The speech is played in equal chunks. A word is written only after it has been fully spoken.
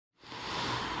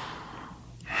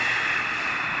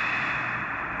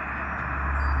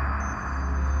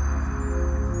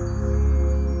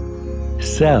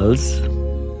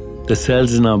the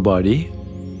cells in our body,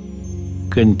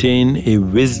 contain a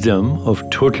wisdom of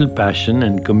total passion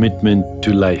and commitment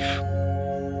to life.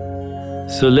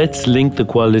 So let's link the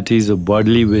qualities of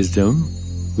bodily wisdom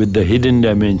with the hidden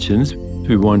dimensions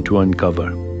we want to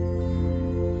uncover.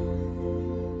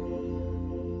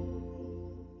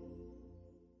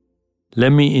 Let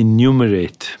me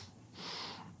enumerate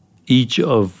each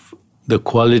of the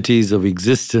qualities of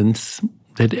existence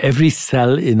that every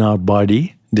cell in our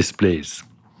body displays.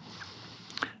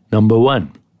 Number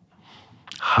one,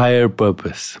 higher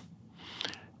purpose.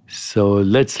 So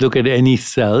let's look at any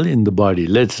cell in the body.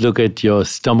 Let's look at your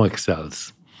stomach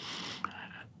cells.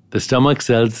 The stomach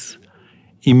cells'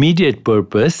 immediate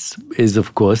purpose is,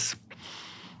 of course,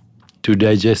 to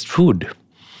digest food.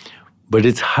 But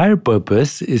its higher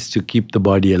purpose is to keep the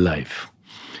body alive,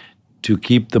 to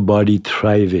keep the body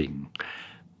thriving,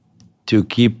 to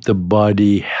keep the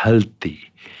body healthy,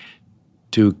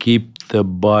 to keep the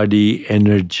body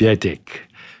energetic,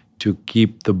 to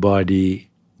keep the body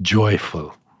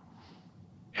joyful.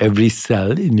 Every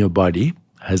cell in your body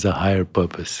has a higher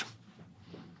purpose.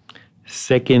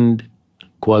 Second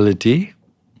quality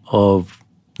of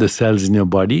the cells in your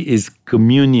body is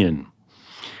communion.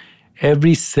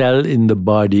 Every cell in the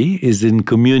body is in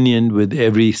communion with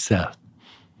every cell,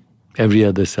 every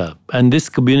other cell. And this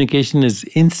communication is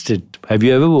instant. Have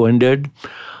you ever wondered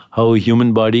how a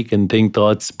human body can think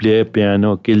thoughts, play a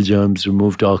piano, kill germs,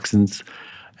 remove toxins,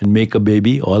 and make a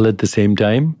baby all at the same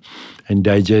time, and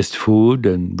digest food,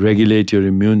 and regulate your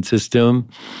immune system,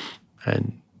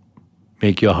 and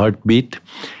make your heart beat?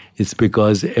 It's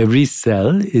because every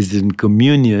cell is in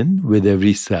communion with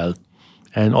every cell.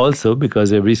 And also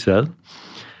because every cell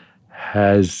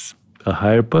has a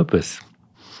higher purpose.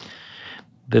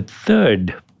 The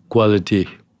third quality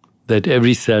that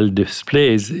every cell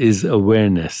displays is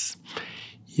awareness.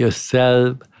 Your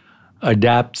cell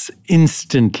adapts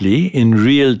instantly in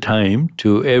real time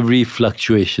to every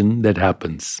fluctuation that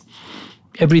happens.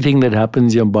 Everything that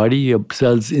happens in your body, your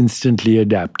cells instantly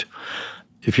adapt.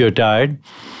 If you're tired,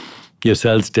 your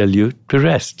cells tell you to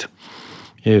rest.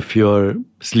 If you're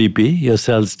sleepy, your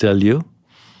cells tell you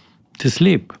to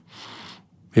sleep.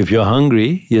 If you're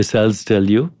hungry, your cells tell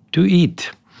you to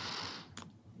eat.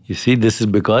 You see, this is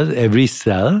because every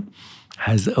cell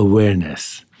has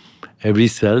awareness. Every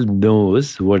cell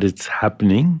knows what is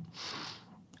happening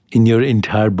in your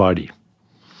entire body.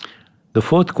 The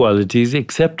fourth quality is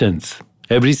acceptance.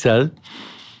 Every cell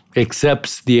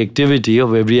accepts the activity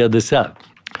of every other cell.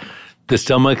 The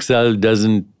stomach cell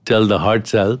doesn't tell the heart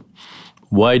cell,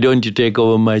 why don't you take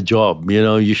over my job?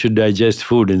 You should digest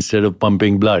food instead of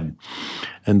pumping blood.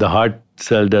 And the heart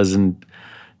cell doesn't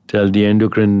tell the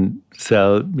endocrine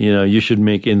cell, you should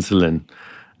make insulin.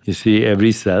 You see,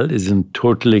 every cell is in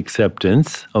total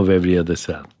acceptance of every other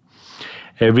cell.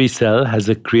 Every cell has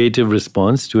a creative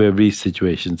response to every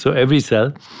situation. So every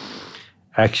cell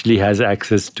actually has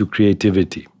access to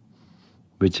creativity,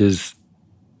 which is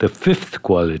the fifth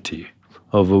quality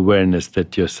of awareness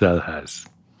that your cell has.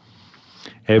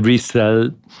 Every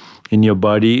cell in your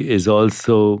body is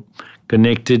also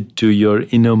connected to your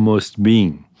innermost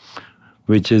being,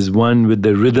 which is one with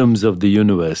the rhythms of the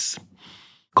universe.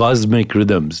 Cosmic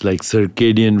rhythms like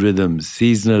circadian rhythms,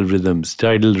 seasonal rhythms,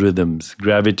 tidal rhythms,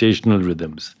 gravitational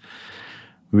rhythms.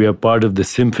 We are part of the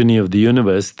symphony of the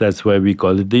universe. That's why we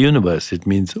call it the universe. It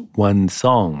means one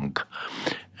song.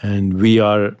 And we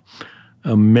are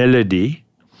a melody,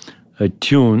 a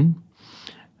tune,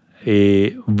 a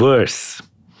verse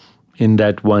in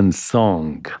that one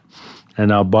song.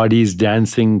 And our body is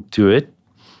dancing to it,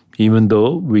 even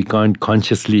though we can't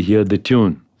consciously hear the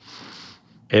tune.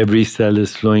 Every cell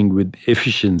is flowing with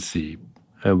efficiency,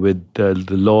 with the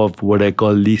law of what I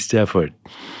call least effort.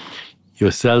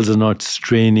 Your cells are not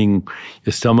straining,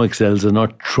 your stomach cells are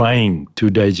not trying to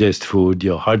digest food,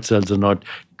 your heart cells are not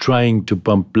trying to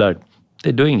pump blood.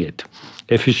 They're doing it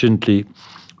efficiently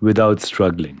without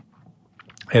struggling.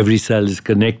 Every cell is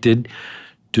connected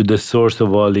to the source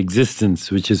of all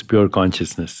existence, which is pure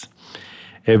consciousness.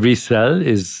 Every cell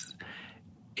is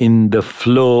in the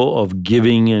flow of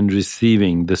giving and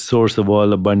receiving, the source of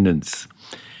all abundance.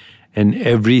 And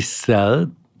every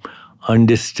cell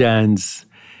understands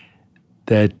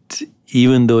that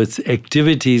even though its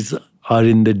activities are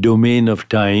in the domain of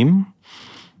time,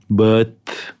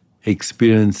 birth,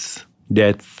 experience,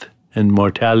 death, and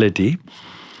mortality,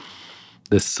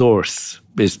 the source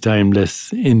is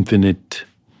timeless, infinite,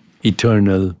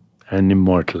 eternal, and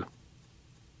immortal.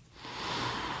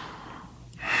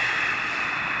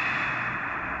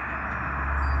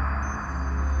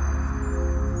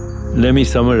 Let me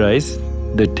summarize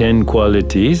the 10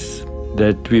 qualities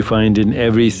that we find in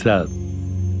every cell.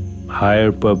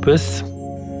 Higher purpose,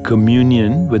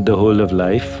 communion with the whole of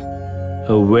life,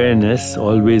 awareness,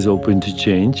 always open to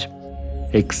change,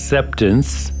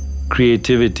 acceptance,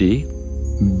 creativity,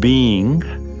 being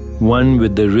one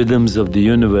with the rhythms of the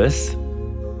universe,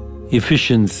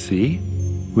 efficiency,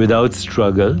 without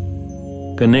struggle,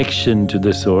 connection to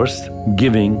the source,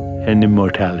 giving, and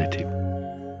immortality.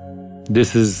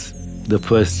 This is the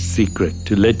first secret,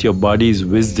 to let your body's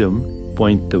wisdom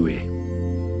point the way.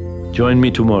 Join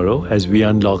me tomorrow as we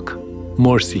unlock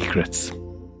more secrets.